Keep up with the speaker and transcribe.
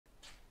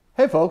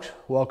Hey folks,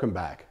 welcome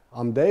back.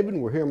 I'm David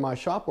and we're here in my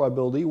shop where I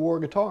build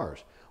Ewor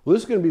guitars. Well,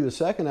 this is going to be the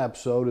second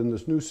episode in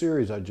this new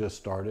series I just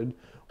started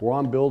where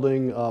I'm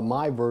building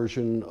my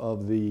version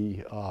of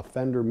the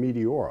Fender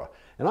Meteora.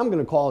 And I'm going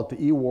to call it the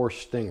Ewor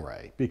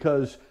Stingray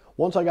because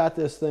once I got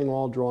this thing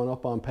all drawn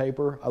up on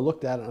paper, I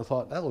looked at it and I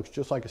thought, that looks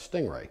just like a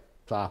Stingray.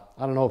 So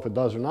I don't know if it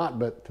does or not,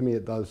 but to me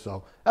it does,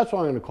 so that's what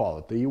I'm going to call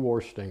it, the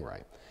Ewor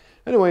Stingray.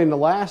 Anyway, in the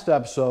last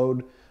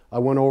episode, I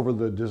went over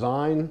the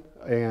design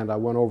and I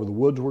went over the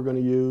woods we're going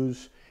to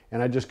use,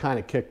 and I just kind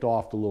of kicked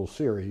off the little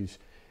series.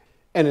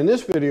 And in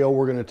this video,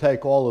 we're going to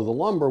take all of the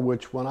lumber,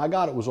 which when I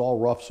got it was all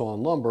rough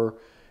sawn lumber,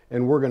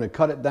 and we're going to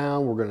cut it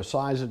down, we're going to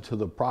size it to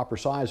the proper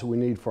size that we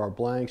need for our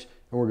blanks,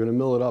 and we're going to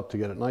mill it up to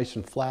get it nice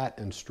and flat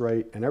and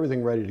straight and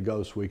everything ready to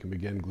go so we can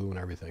begin gluing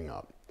everything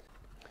up.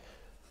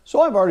 So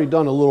I've already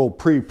done a little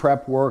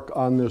pre-prep work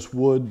on this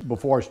wood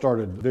before I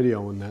started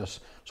videoing this.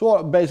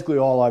 So basically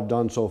all I've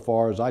done so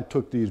far is I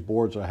took these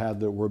boards I had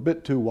that were a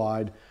bit too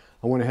wide.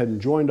 I went ahead and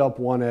joined up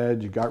one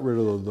edge, got rid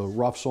of the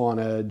rough sawn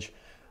edge,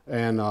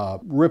 and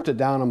ripped it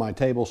down on my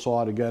table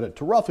saw to get it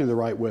to roughly the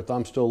right width.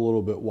 I'm still a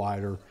little bit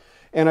wider.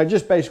 And I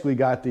just basically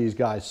got these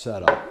guys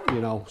set up,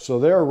 you know. So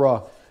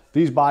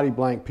these body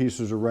blank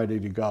pieces are ready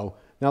to go.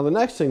 Now the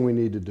next thing we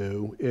need to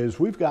do is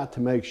we've got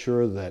to make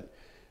sure that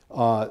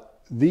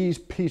these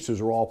pieces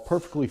are all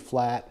perfectly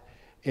flat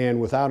and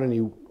without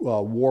any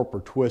warp or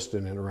twist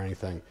in it or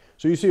anything.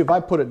 So you see, if I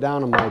put it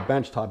down on my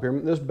bench top here,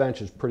 this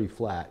bench is pretty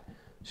flat.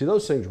 See,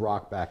 those things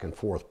rock back and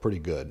forth pretty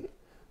good.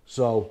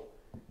 So,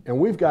 and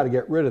we've got to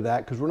get rid of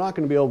that because we're not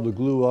going to be able to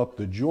glue up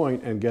the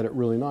joint and get it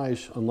really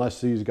nice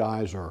unless these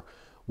guys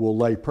will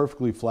lay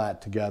perfectly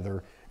flat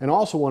together, and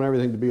also want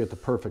everything to be at the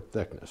perfect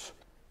thickness.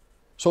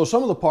 So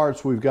some of the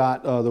parts we've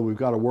got that we've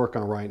got to work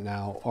on right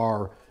now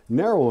are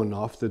narrow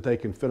enough that they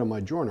can fit on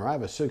my joiner. I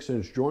have a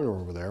 6-inch joiner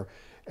over there,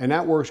 and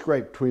that works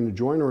great between the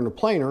joiner and the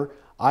planer.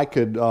 I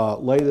could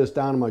lay this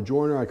down in my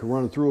joiner, I could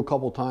run it through a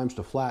couple times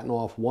to flatten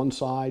off one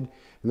side,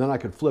 and then I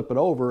could flip it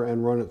over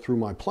and run it through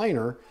my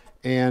planer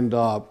and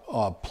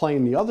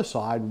plane the other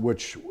side,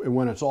 which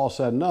when it's all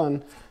said and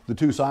done, the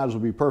two sides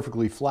will be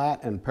perfectly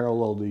flat and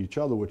parallel to each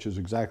other, which is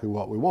exactly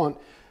what we want.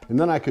 And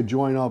then I could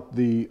join up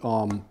the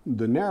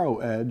narrow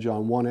edge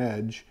on one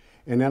edge,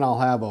 and then I'll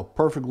have a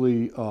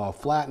perfectly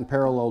flat and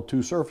parallel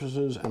two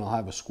surfaces, and I'll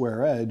have a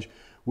square edge,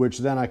 which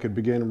then I could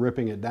begin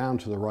ripping it down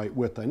to the right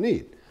width I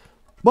need.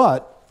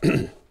 But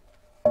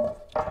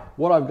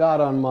what I've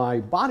got on my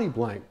body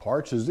blank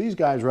parts is these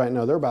guys right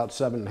now, they're about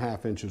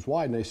 7.5 inches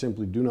wide, and they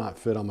simply do not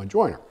fit on my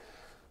joiner.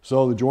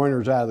 So the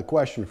joiner's out of the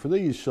question for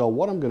these. So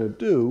what I'm going to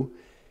do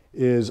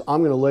is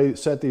I'm going to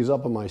set these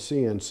up on my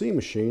CNC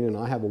machine, and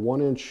I have a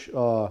 1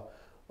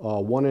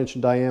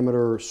 inch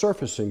diameter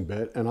surfacing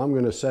bit, and I'm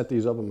going to set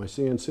these up on my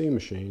CNC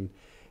machine,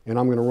 and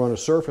I'm going to run a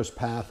surface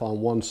path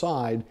on one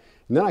side,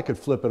 and then I could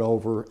flip it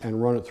over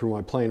and run it through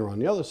my planer on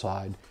the other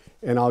side,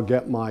 and I'll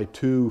get my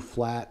two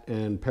flat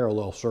and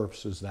parallel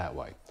surfaces that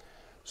way.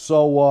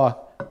 So I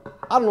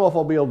don't know if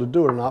I'll be able to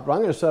do it or not, but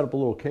I'm going to set up a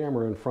little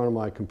camera in front of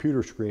my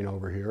computer screen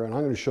over here, and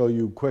I'm going to show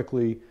you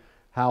quickly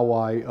how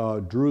I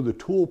drew the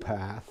tool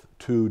path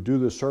to do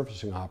the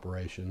surfacing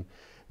operation. And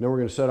then we're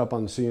going to set up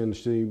on the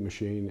CNC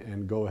machine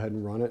and go ahead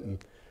and run it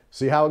and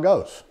see how it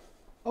goes.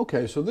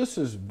 Okay, so this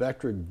is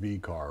Vectric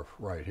Vcarve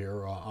right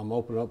here. I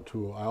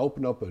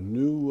opened up a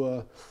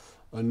new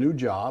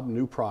job,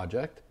 new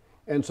project.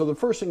 And so the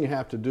first thing you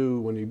have to do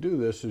when you do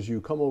this is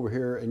you come over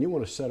here and you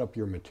want to set up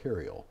your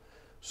material.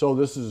 So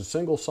this is a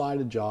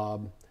single-sided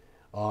job.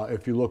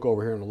 If you look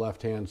over here on the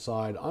left-hand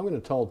side, I'm going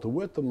to tell it the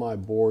width of my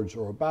boards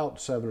are about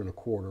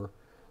 7.25.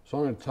 So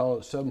I'm going to tell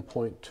it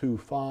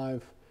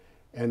 7.25,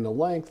 and the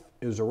length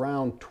is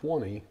around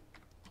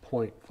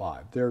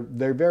 20.5.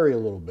 They vary a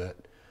little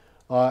bit,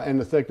 and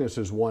the thickness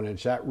is 1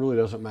 inch. That really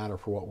doesn't matter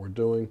for what we're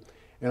doing.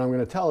 And I'm going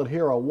to tell it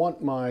here I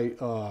want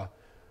my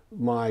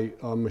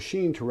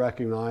machine to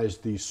recognize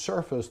the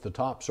surface, the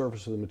top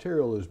surface of the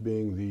material, as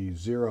being the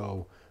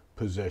 0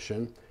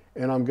 position.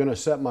 And I'm going to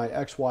set my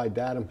XY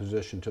datum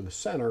position to the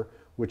center,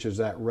 which is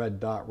that red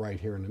dot right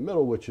here in the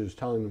middle, which is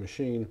telling the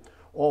machine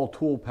all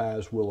tool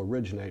paths will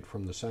originate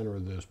from the center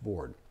of this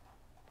board.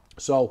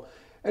 So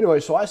anyway,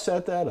 so I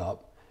set that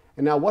up.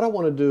 And now what I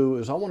want to do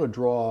is I want to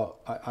draw,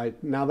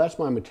 now that's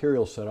my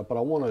material setup, but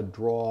I want to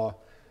draw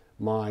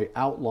my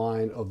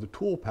outline of the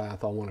tool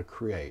path I want to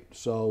create.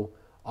 So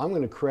I'm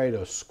going to create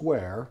a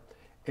square,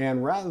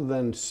 and rather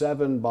than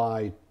 7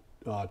 by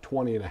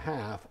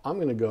 20.5, I'm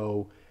going to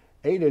go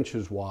 8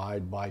 inches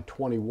wide by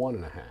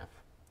 21.5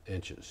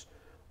 inches.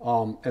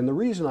 And the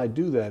reason I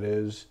do that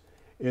is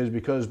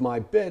because my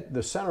bit,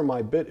 the center of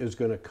my bit is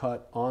going to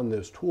cut on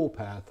this tool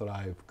path that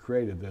I've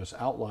created, this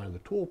outline of the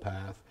tool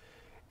path,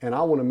 and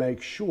I want to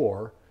make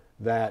sure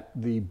that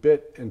the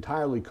bit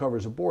entirely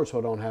covers the board so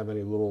I don't have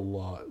any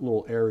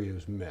little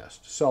areas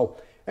missed. So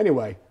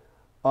anyway,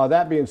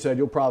 that being said,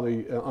 you'll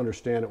probably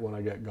understand it when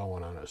I get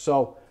going on it.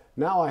 So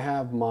now I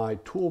have my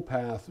tool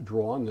path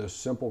drawn, this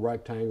simple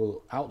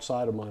rectangle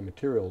outside of my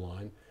material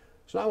line.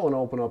 So now I want to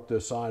open up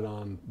this side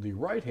on the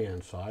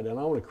right-hand side, and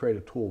I want to create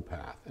a tool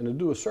path. And to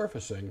do a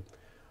surfacing,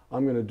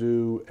 I'm going to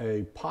do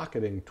a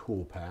pocketing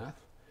tool path.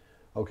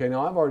 Okay,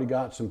 now I've already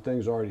got some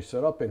things already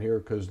set up in here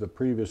because I'd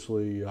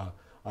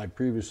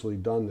previously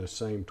done this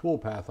same tool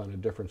path on a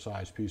different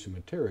size piece of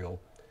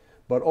material.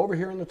 But over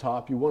here on the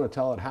top, you want to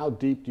tell it how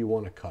deep do you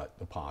want to cut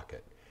the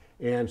pocket.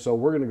 And so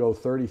we're going to go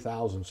 30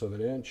 thousandths of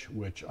an inch,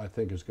 which I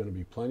think is going to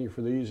be plenty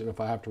for these. And if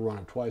I have to run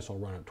it twice, I'll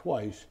run it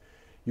twice.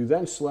 You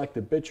then select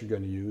the bit you're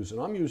going to use, and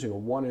I'm using a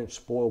 1-inch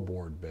spoil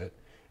board bit.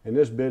 And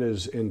this bit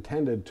is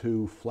intended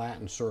to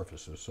flatten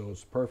surfaces, so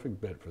it's the perfect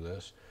bit for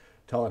this.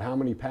 Tell it how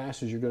many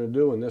passes you're going to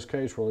do. In this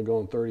case, we're only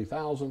going 30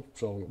 thousandths,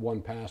 so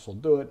one pass will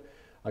do it.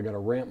 I got to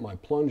ramp my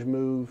plunge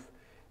move,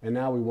 and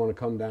now we want to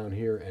come down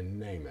here and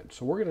name it.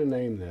 So we're going to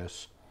name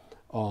this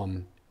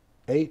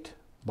 8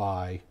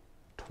 by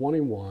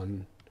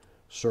 21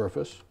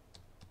 surface,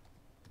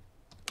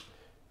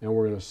 and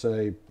we're going to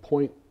say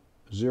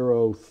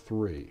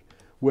 0.03,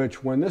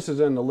 which when this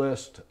is in the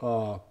list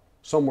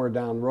somewhere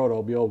down the road,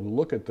 I'll be able to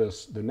look at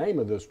this, the name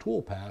of this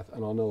tool path,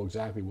 and I'll know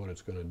exactly what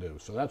it's going to do.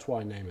 So that's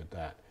why I name it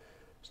that.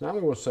 So now I'm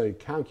going to say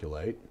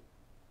calculate,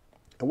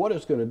 and what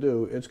it's going to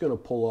do, it's going to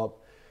pull up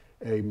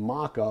a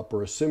mock-up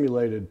or a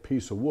simulated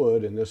piece of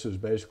wood, and this is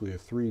basically a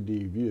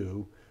 3D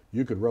view.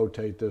 You could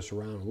rotate this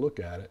around and look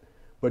at it,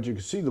 but you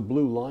can see the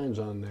blue lines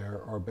on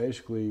there are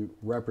basically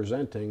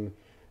representing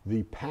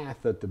the path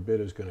that the bit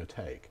is going to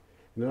take.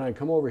 And then I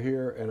come over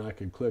here and I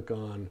can click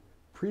on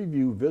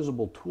Preview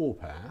Visible Tool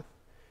Path,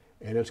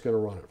 and it's going to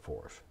run it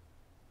for us.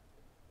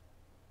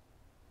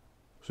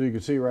 So you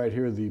can see right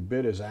here the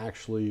bit is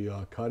actually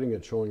cutting.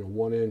 It's showing a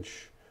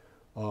 1-inch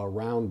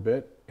round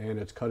bit, and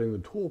it's cutting the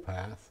tool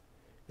path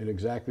in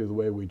exactly the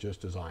way we just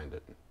designed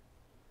it.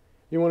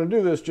 You want to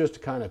do this just to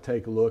kind of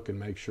take a look and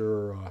make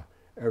sure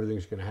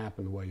everything's going to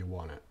happen the way you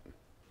want it.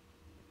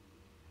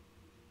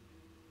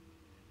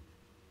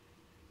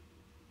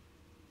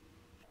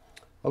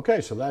 Okay,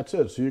 so that's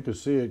it. So you can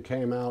see it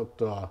came out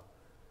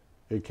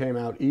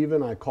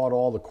even. I caught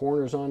all the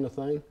corners on the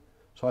thing.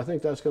 So I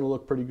think that's going to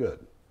look pretty good.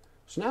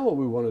 So now what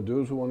we want to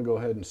do is we want to go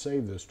ahead and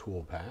save this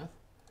tool path.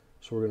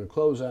 So we're going to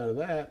close out of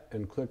that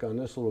and click on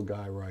this little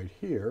guy right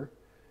here.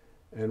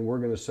 And we're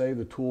going to save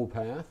the tool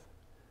path.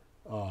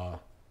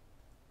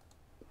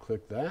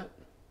 Click that.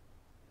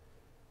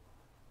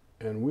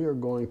 And we are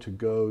going to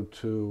go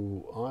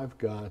to, I've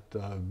got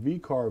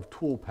Vcarve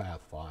toolpath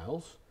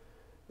files.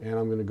 And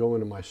I'm going to go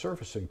into my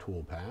surfacing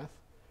toolpath.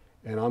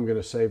 And I'm going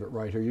to save it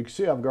right here. You can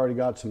see I've already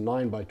got some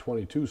 9 by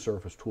 22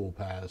 surface tool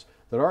paths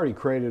that are already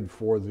created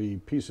for the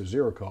piece of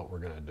zero coat we're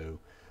going to do.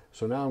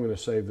 So now I'm going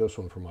to save this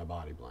one for my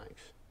body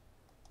blanks.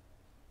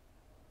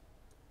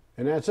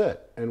 And that's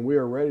it. And we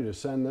are ready to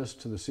send this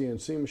to the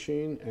CNC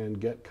machine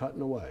and get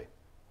cutting away.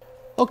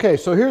 Okay,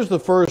 so here's the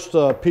first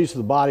piece of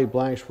the body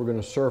blanks we're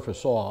going to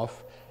surface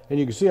off. And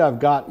you can see I've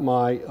got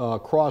my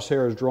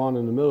crosshairs drawn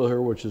in the middle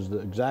here, which is the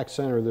exact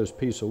center of this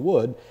piece of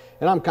wood.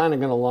 And I'm kind of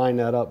going to line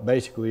that up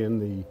basically in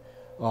the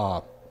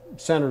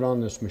centered on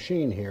this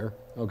machine here.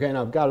 Okay, and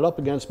I've got it up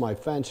against my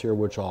fence here,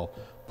 which I'll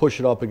push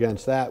it up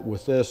against that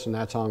with this, and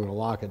that's how I'm going to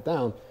lock it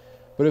down.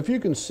 But if you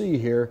can see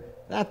here,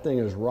 that thing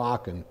is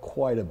rocking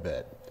quite a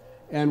bit.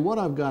 And what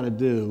I've got to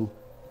do,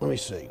 let me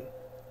see.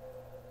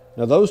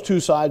 Now those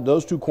two sides,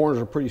 those two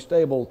corners are pretty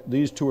stable.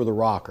 These two are the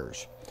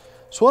rockers.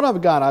 So what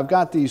I've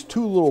got these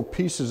two little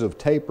pieces of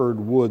tapered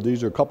wood.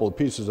 These are a couple of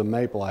pieces of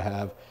maple I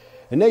have.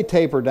 And they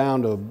taper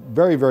down to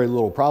very, very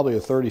little, probably a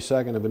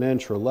 32nd of an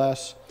inch or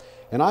less.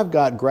 And I've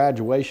got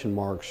graduation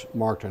marks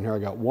marked on here. I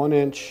got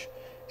 1-inch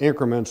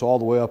increments all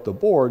the way up the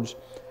boards.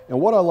 And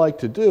what I like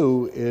to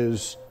do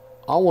is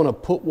I want to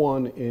put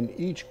one in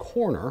each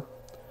corner.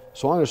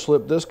 So I'm going to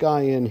slip this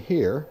guy in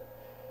here,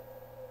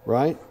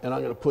 right? And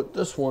I'm going to put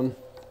this one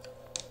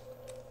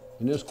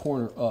in this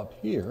corner up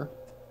here.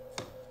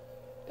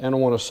 And I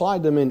want to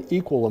slide them in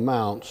equal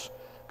amounts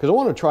because I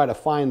want to try to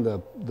find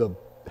the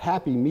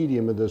happy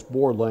medium of this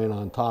board laying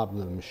on top of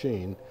the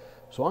machine.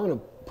 So I'm going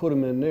to put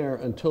them in there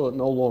until it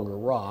no longer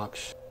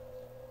rocks.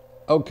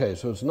 Okay,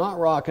 so it's not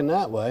rocking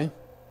that way,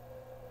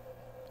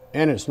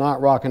 and it's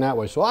not rocking that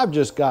way. So I've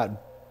just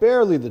got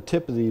barely the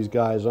tip of these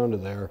guys under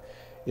there.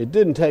 It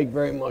didn't take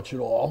very much at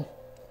all,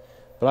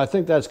 but I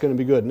think that's going to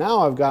be good.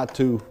 Now I've got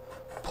to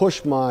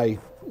push my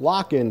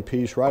lock-in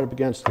piece right up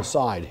against the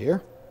side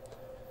here.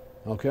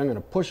 Okay, I'm going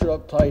to push it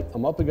up tight.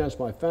 I'm up against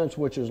my fence,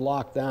 which is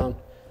locked down.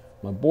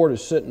 My board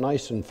is sitting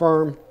nice and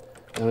firm,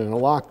 and I'm going to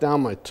lock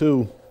down my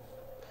two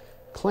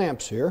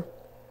clamps here,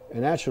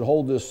 and that should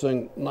hold this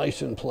thing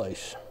nice in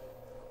place.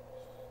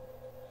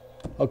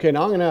 Okay,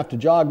 now I'm going to have to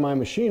jog my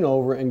machine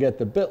over and get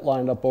the bit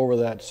lined up over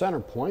that center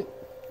point,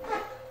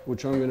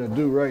 which I'm going to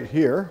do right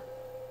here.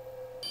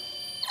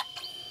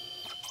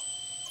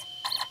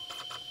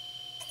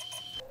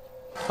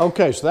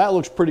 Okay, so that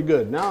looks pretty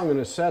good. Now I'm going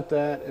to set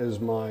that as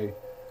my,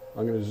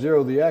 I'm going to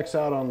zero the X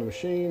out on the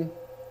machine,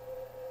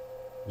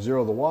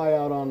 zero the Y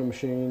out on the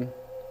machine,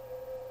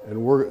 and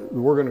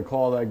we're going to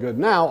call that good.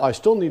 Now, I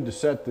still need to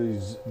set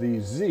the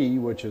Z,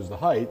 which is the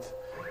height,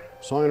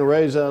 so I'm going to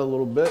raise that a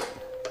little bit.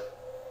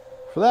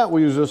 For that,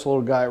 we use this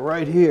little guy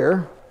right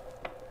here,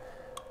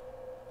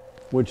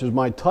 which is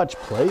my touch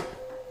plate.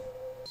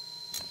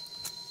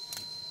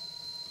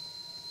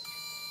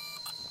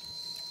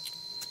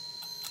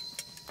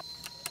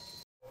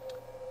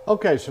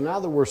 Okay, so now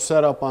that we're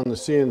set up on the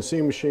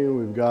CNC machine,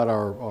 we've got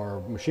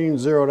our machine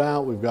zeroed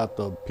out, we've got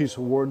the piece of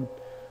wood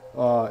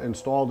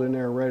installed in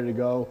there ready to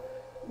go.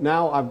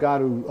 Now I've got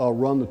to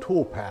run the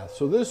tool path.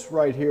 So this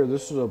right here,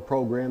 this is a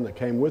program that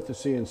came with the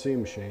CNC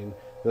machine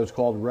that's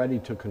called Ready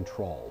to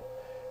Control.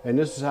 And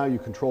this is how you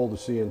control the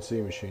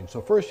CNC machine.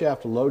 So first you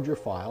have to load your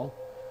file.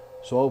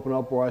 So open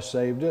up where I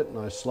saved it, and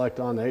I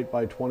select on the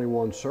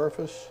 8x21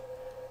 surface,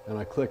 and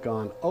I click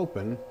on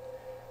Open,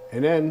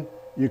 and then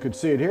you can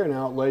see it here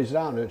now. It lays it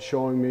out, and it's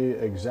showing me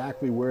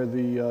exactly where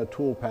the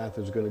tool path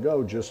is going to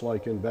go, just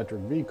like in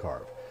Vectric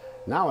Vcarve.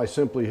 Now I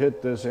simply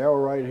hit this arrow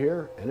right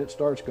here, and it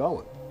starts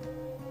going.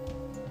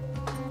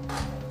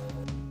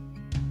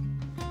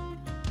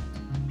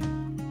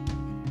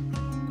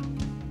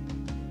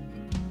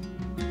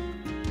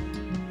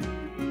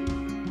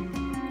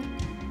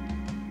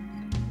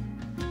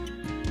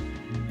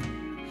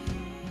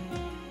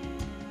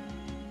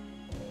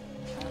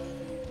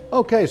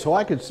 Okay, so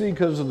I could see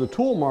because of the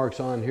tool marks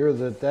on here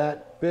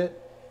that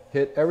bit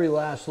hit every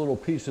last little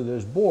piece of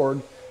this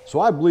board. So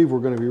I believe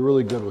we're going to be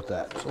really good with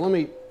that. So let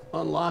me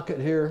unlock it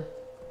here.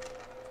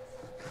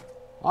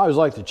 I always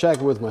like to check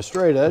it with my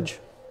straight edge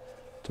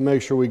to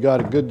make sure we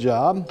got a good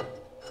job.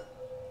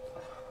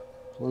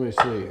 So let me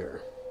see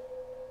here.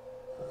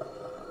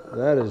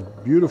 That is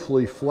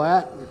beautifully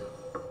flat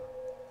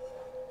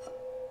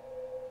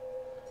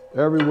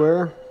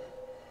everywhere.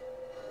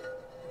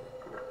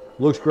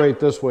 Looks great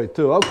this way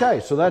too.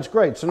 Okay, so that's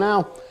great. So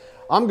now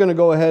I'm going to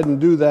go ahead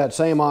and do that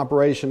same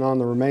operation on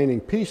the remaining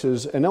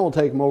pieces, and then we'll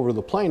take them over to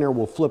the planer.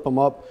 We'll flip them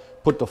up,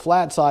 put the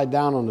flat side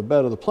down on the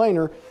bed of the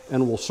planer,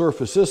 and we'll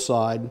surface this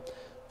side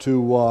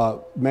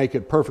to make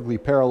it perfectly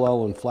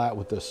parallel and flat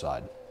with this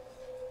side.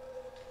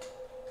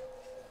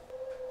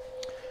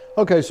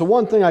 Okay, so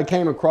one thing I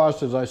came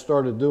across as I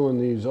started doing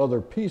these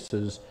other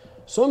pieces,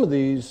 some of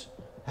these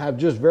have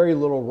just very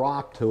little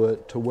rock to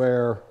it to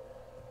where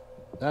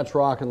that's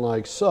rocking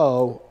like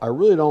so. I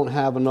really don't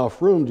have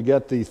enough room to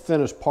get the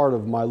thinnest part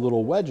of my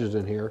little wedges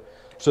in here.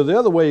 So the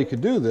other way you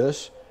could do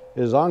this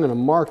is I'm going to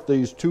mark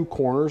these two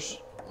corners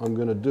I'm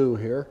going to do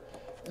here,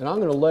 and I'm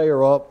going to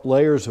layer up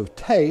layers of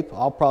tape.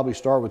 I'll probably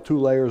start with 2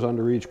 layers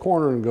under each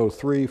corner and go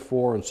 3,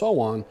 4, and so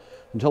on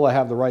until I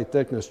have the right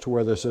thickness to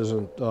where this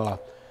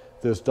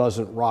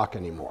doesn't rock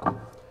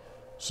anymore.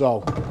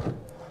 So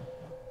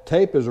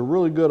tape is a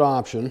really good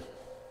option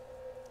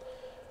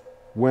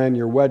when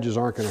your wedges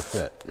aren't going to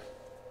fit.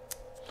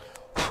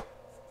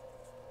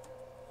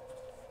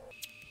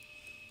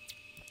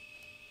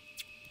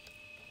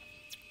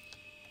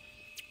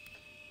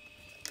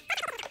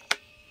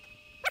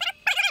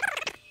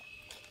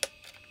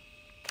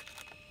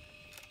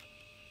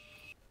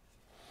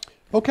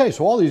 Okay,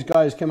 so all these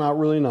guys came out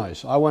really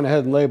nice. I went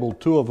ahead and labeled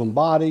 2 of them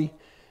body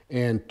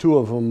and 2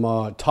 of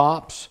them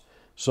tops.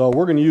 So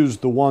we're going to use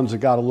the ones that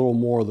got a little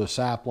more of the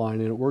sap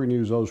line in it. We're going to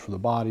use those for the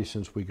body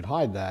since we could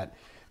hide that.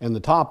 And the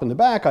top and the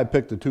back, I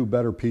picked the 2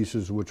 better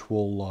pieces, which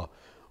we'll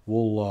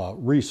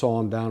resaw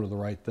them down to the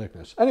right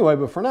thickness. Anyway,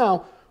 but for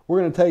now, we're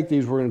going to take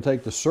these. We're going to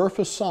take the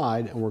surface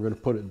side and we're going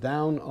to put it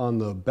down on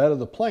the bed of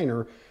the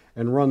planer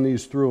and run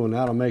these through, and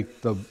that'll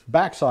make the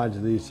back sides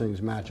of these things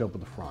match up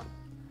with the front.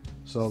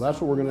 So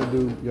that's what we're going to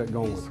do, get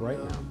going with right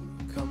now.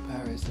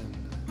 Comparison.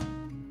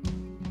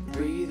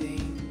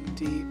 Breathing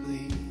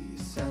deeply,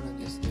 sun on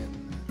your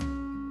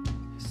skin.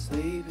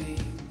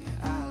 Sleeping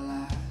at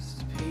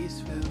last,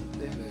 peaceful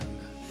living.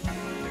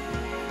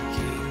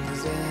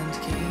 Kings and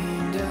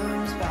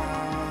kingdoms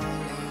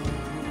bow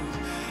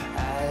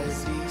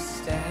as he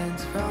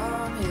stands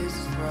from his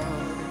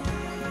throne.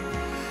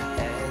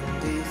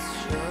 And these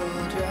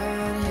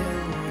children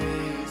he'll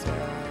raise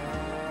up.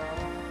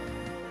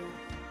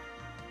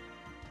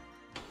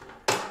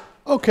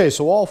 Okay,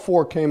 so all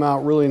 4 came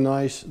out really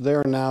nice.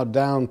 They're now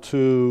down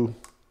to,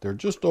 they're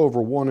just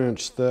over 1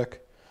 inch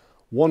thick,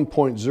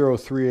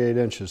 1.038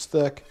 inches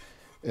thick,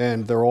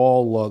 and they're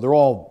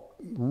all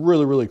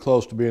really, really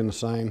close to being the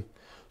same.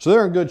 So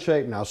they're in good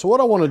shape now. So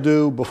what I want to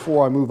do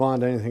before I move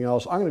on to anything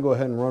else, I'm going to go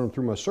ahead and run them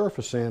through my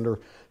surface sander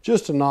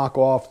just to knock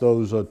off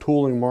those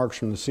tooling marks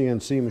from the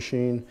CNC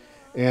machine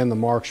and the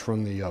marks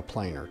from the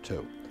planer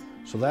too.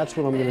 So that's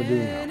what I'm going to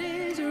do now.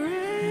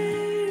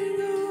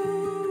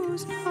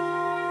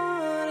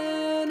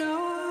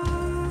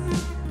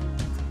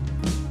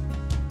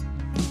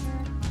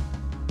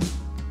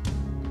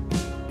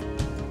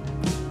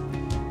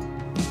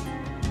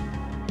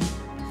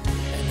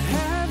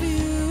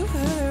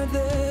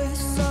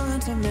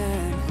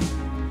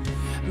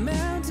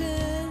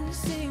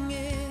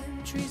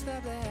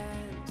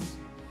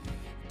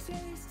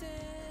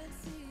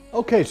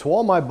 Okay, so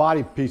all my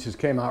body pieces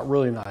came out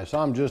really nice.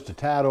 I'm just a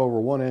tad over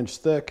 1 inch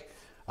thick.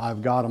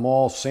 I've got them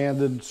all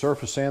sanded,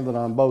 surface sanded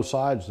on both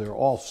sides. They're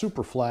all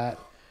super flat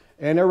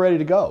and they're ready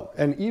to go.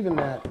 And even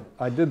that,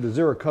 I did the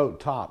zero coat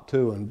top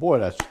too, and boy,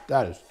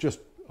 that is just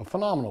a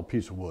phenomenal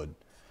piece of wood.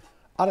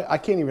 I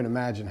can't even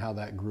imagine how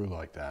that grew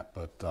like that,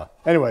 but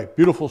anyway,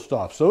 beautiful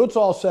stuff. So it's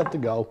all set to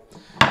go.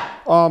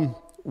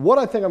 What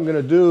I think I'm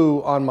gonna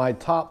do on my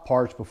top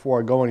parts before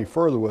I go any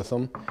further with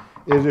them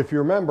is, if you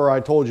remember, I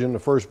told you in the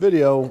first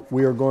video,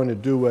 we are going to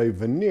do a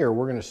veneer.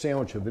 We're going to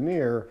sandwich a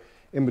veneer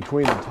in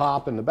between the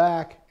top and the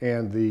back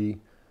and the,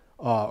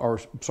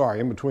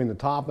 in between the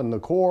top and the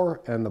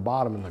core and the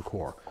bottom and the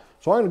core.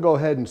 So I'm going to go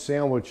ahead and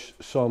sandwich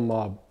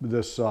some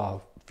this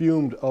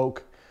fumed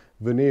oak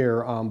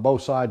veneer on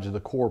both sides of the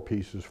core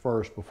pieces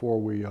first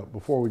before we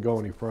go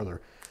any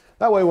further.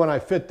 That way, when I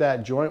fit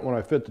that joint, when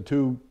I fit the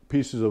two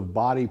pieces of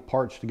body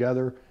parts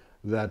together,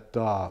 that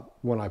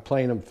when I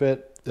plane them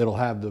fit, it'll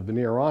have the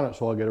veneer on it,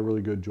 so I'll get a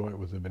really good joint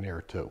with the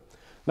veneer too.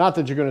 Not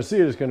that you're going to see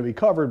it, it's going to be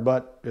covered,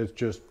 but it's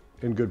just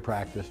in good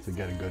practice to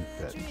get a good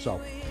fit. So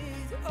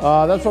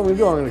that's what we're going to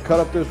do. I'm going to cut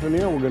up this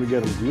veneer and we're going to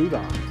get them glued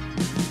on.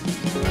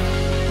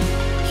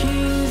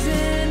 Kings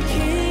and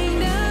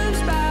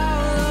kingdoms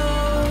bow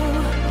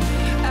low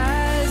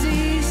as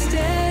he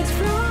stands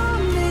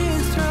from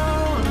his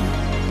throne,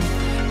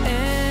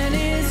 and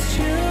his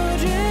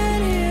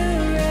children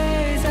he'll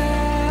raise up.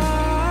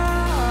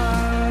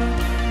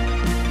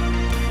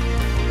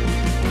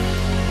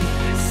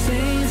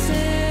 Saints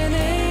and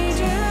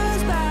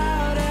angels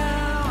bow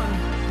down,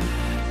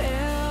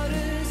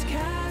 elders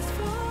cast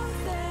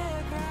forth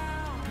their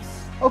crowns.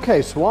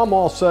 Okay, so I'm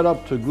all set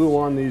up to glue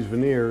on these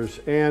veneers,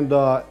 and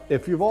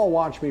if you've all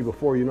watched me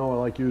before, you know I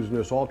like using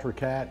this Ultra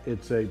Cat.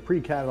 It's a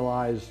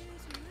pre-catalyzed,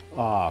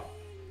 what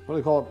do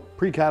they call it?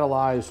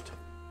 Pre-catalyzed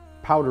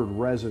powdered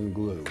resin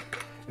glue,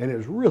 and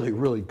it's really,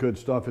 really good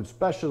stuff. It's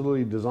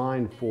specially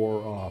designed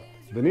for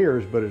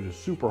veneers, but it is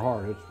super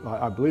hard.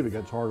 I believe it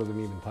gets harder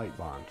than even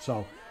Titebond,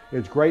 so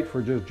it's great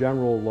for just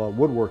general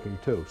woodworking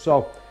too.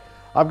 So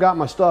I've got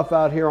my stuff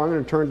out here. I'm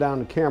going to turn down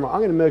the camera. I'm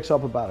going to mix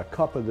up about a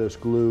cup of this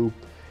glue.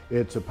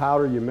 It's a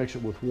powder. You mix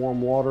it with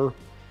warm water,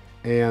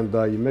 and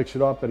you mix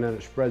it up, and then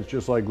it spreads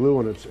just like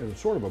glue, and it's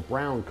sort of a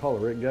brown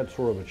color. It gets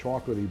sort of a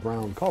chocolatey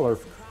brown color,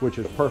 which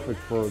is perfect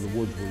for the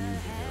woods we're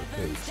using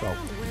here too. So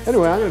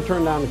anyway, I'm going to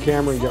turn down the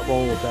camera and get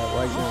rolling with that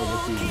right now.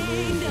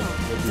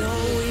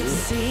 Though we've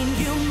seen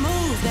you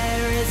move,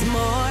 there is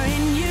more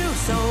in you,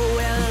 so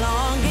we're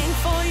longing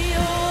for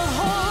your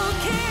whole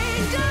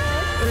kingdom.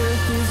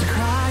 Earth is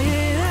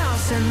crying out,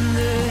 send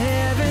the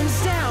heavens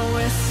down,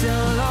 we're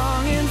still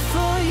longing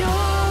for your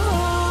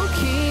whole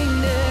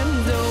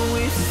kingdom. Though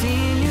we've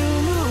seen you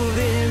move,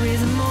 there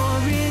is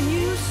more in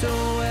you, so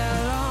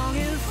we're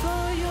longing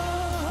for your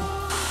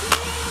whole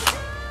kingdom.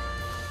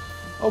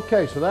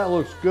 Okay, so that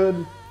looks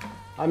good.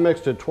 I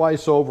mixed it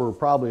twice over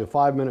probably a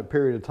 5-minute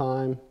period of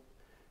time,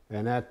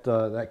 and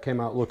that came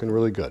out looking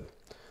really good.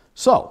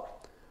 So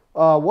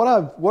what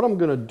I'm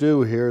going to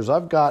do here is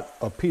I've got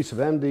a piece of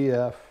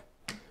MDF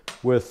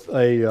with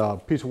a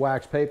piece of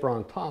wax paper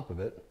on top of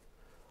it.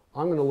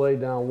 I'm going to lay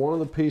down one of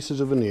the pieces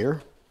of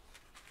veneer,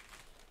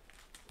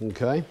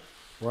 okay,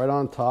 right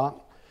on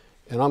top,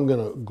 and I'm going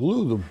to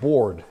glue the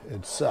board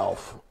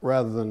itself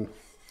rather than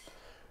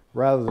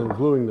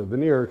gluing the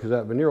veneer, because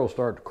that veneer will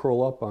start to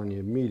curl up on you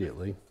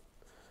immediately.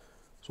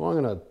 So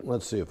I'm going to,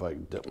 let's see if I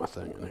can dip my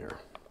thing in here.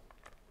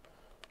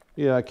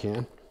 Yeah, I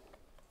can.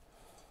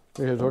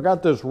 Okay, so I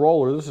got this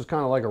roller. This is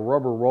kind of like a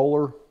rubber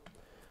roller.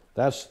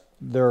 That's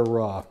their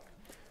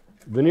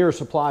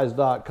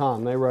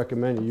veneersupplies.com. They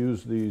recommend you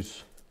use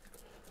these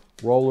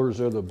rollers.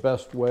 They're the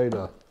best way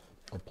to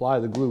apply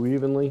the glue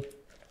evenly.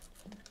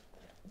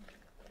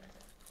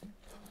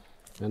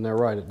 And they're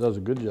right, it does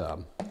a good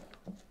job.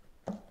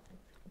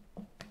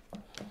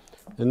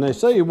 And they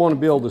say you want to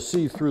be able to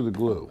see through the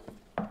glue,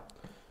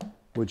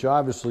 which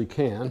obviously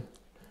can. In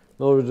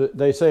other words,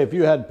 they say if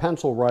you had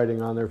pencil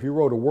writing on there, if you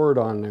wrote a word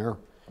on there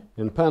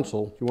in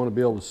pencil, you want to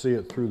be able to see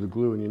it through the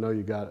glue, and you know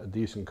you got a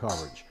decent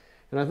coverage.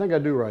 And I think I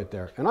do right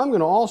there. And I'm going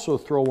to also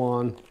throw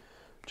on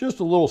just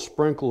a little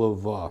sprinkle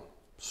of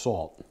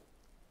salt.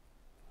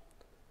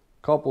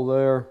 Couple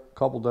there,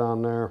 couple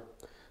down there.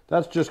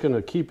 That's just going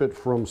to keep it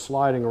from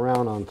sliding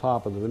around on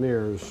top of the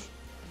veneers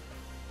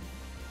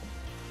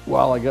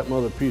while I get my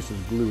other pieces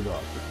glued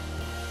up.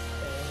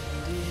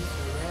 And his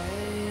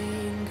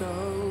reign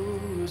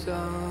goes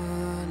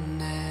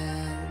on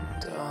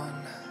and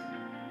on.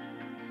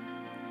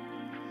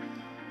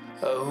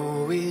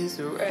 Oh, his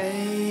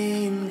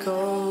reign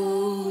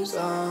goes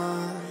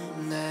on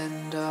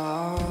and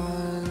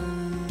on.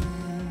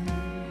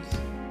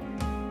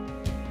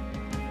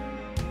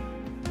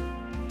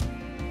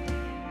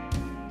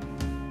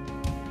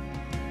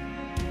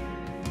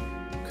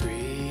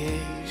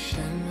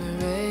 Creation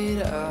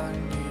made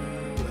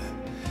anew,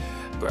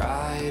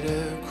 bride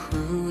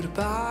accrued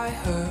by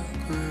her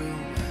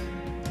groom,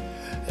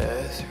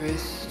 earth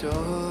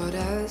restored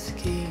as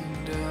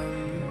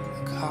kingdom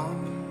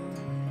come,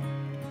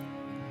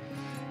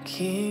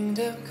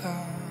 kingdom come.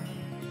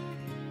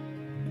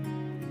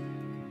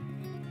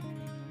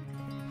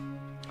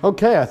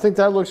 Okay, I think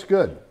that looks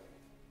good.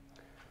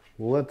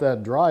 We'll let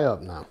that dry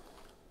up now.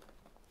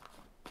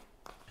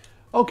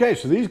 Okay,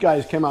 so these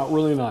guys came out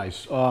really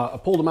nice. I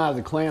pulled them out of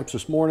the clamps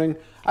this morning.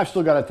 I've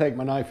still got to take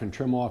my knife and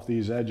trim off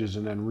these edges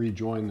and then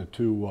rejoin the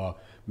two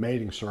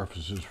mating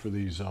surfaces for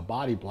these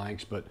body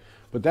blanks, but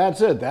that's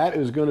it. That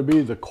is going to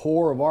be the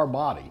core of our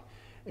body.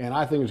 And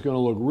I think it's going to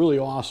look really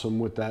awesome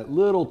with that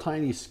little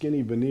tiny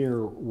skinny veneer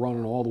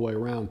running all the way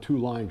around, 2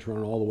 lines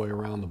running all the way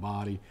around the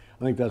body.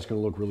 I think that's going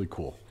to look really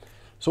cool.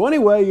 So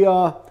anyway,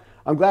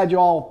 I'm glad you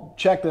all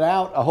checked it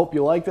out. I hope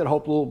you liked it. I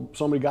hope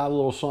somebody got a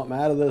little something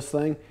out of this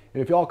thing.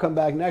 And if y'all come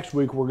back next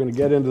week, we're going to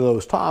get into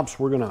those tops.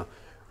 We're going to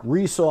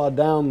resaw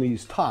down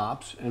these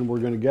tops, and we're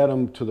going to get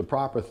them to the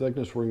proper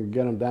thickness. We're going to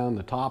get them down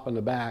the top and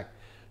the back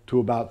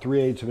to about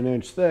 3/8 of an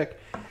inch thick.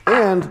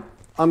 And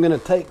I'm going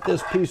to take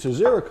this piece of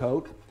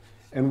Cerakote,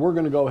 and we're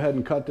going to go ahead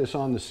and cut this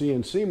on the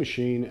CNC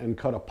machine and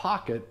cut a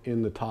pocket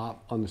in the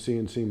top on the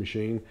CNC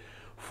machine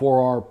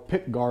for our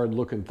pick guard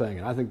looking thing.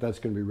 And I think that's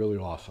going to be really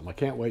awesome. I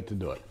can't wait to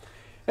do it.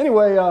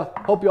 Anyway,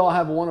 hope you all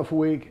have a wonderful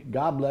week.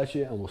 God bless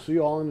you, and we'll see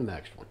you all in the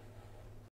next one.